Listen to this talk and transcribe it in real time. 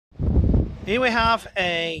Here we have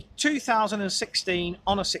a 2016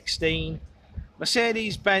 Honor 16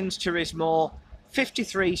 Mercedes-Benz Turismo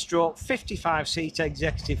 53/55 seat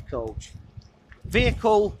executive coach.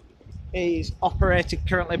 Vehicle is operated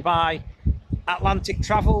currently by Atlantic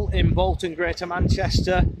Travel in Bolton, Greater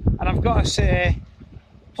Manchester, and I've got to say,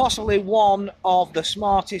 possibly one of the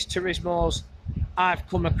smartest Turismos I've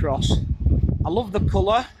come across. I love the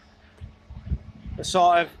colour, the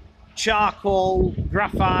sort of charcoal,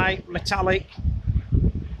 graphite, metallic,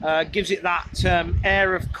 gives it that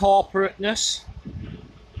air of corporateness.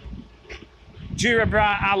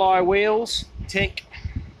 Durabright alloy wheels, tick.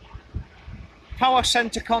 Power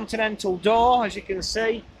Centre Continental door, as you can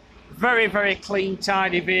see. Very, very clean,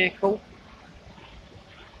 tidy vehicle.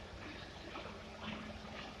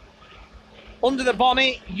 Under the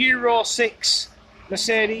bonnet, Euro 6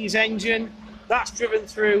 Mercedes engine. That's driven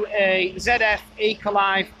through a ZF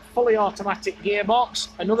Ecolife fully automatic gearbox.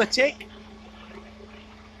 Another tick.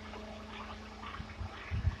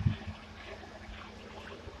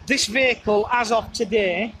 This vehicle, as of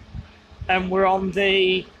today, and we're on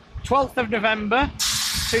the 12th of November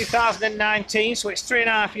 2019, so it's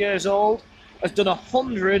 3.5 years old, has done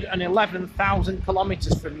 111,000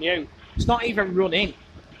 kilometres from new. It's not even running.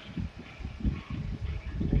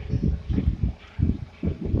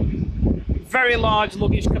 Very large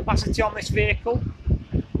luggage capacity on this vehicle,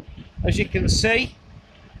 as you can see.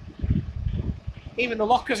 Even the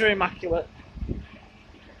lockers are immaculate.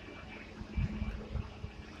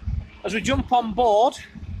 As we jump on board,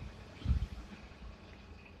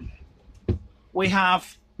 we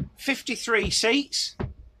have 53 seats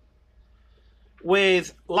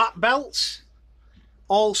with lap belts,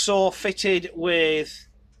 also fitted with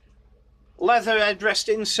leather headrest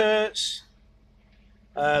inserts.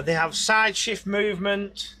 They have side shift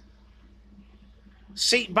movement,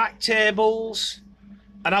 seat back tables,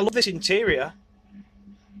 and I love this interior.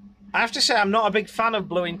 I have to say, I'm not a big fan of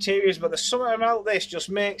blue interiors, but there's something about this just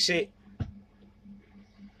makes it,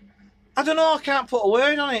 I don't know, I can't put a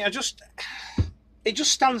word on it. It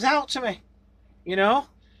just stands out to me, you know.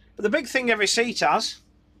 But the big thing every seat has,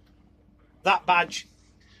 that badge,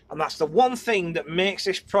 and that's the one thing that makes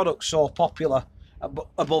this product so popular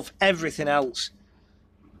above everything else.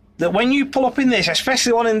 That when you pull up in this,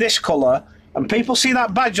 especially one in this colour, and people see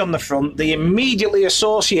that badge on the front, they immediately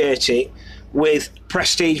associate it with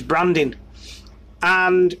prestige branding.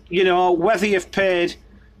 And, you know, whether you've paid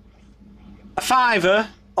a fiver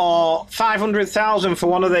or 500,000 for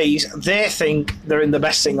one of these, they think they're in the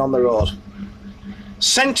best thing on the road.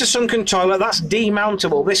 Centre sunken toilet, that's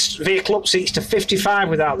demountable. This vehicle up seats to 55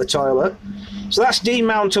 without the toilet. So that's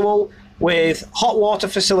demountable with hot water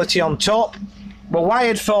facility on top. We're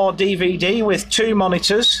wired for DVD with 2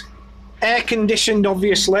 monitors. Air conditioned,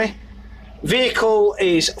 obviously. Vehicle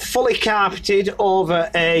is fully carpeted over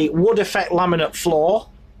a wood effect laminate floor.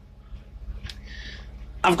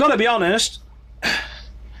 I've got to be honest,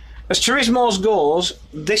 as Turismo's goes,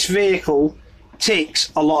 this vehicle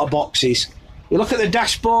ticks a lot of boxes. You look at the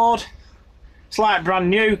dashboard, it's like brand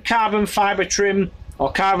new. Carbon fibre trim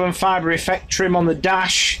or carbon fibre effect trim on the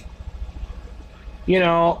dash. You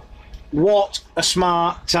know, what a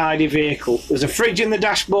smart, tidy vehicle. There's a fridge in the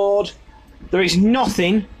dashboard. There is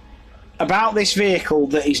nothing about this vehicle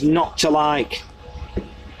that is not to like.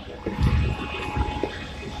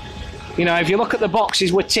 You know, if you look at the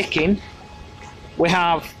boxes we're ticking, we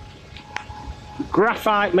have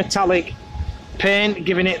graphite metallic paint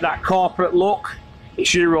giving it that corporate look.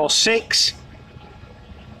 It's Euro 6.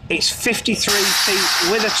 It's 53 seats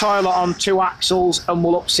with a toilet on 2 axles and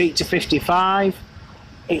will up seat to 55.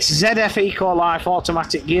 It's ZF Ecolife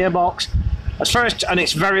automatic gearbox. And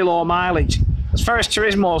it's very low mileage. As far as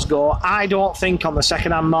Turismos go, I don't think on the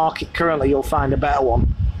second-hand market currently you'll find a better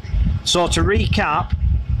one. So to recap,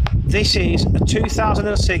 this is a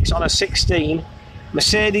 2006 Honor 16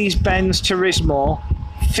 Mercedes-Benz Turismo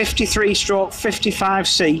 53/55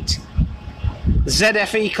 seat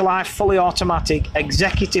ZF Ecolife fully automatic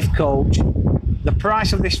executive coach. The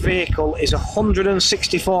price of this vehicle is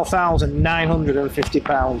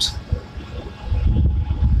 £164,950.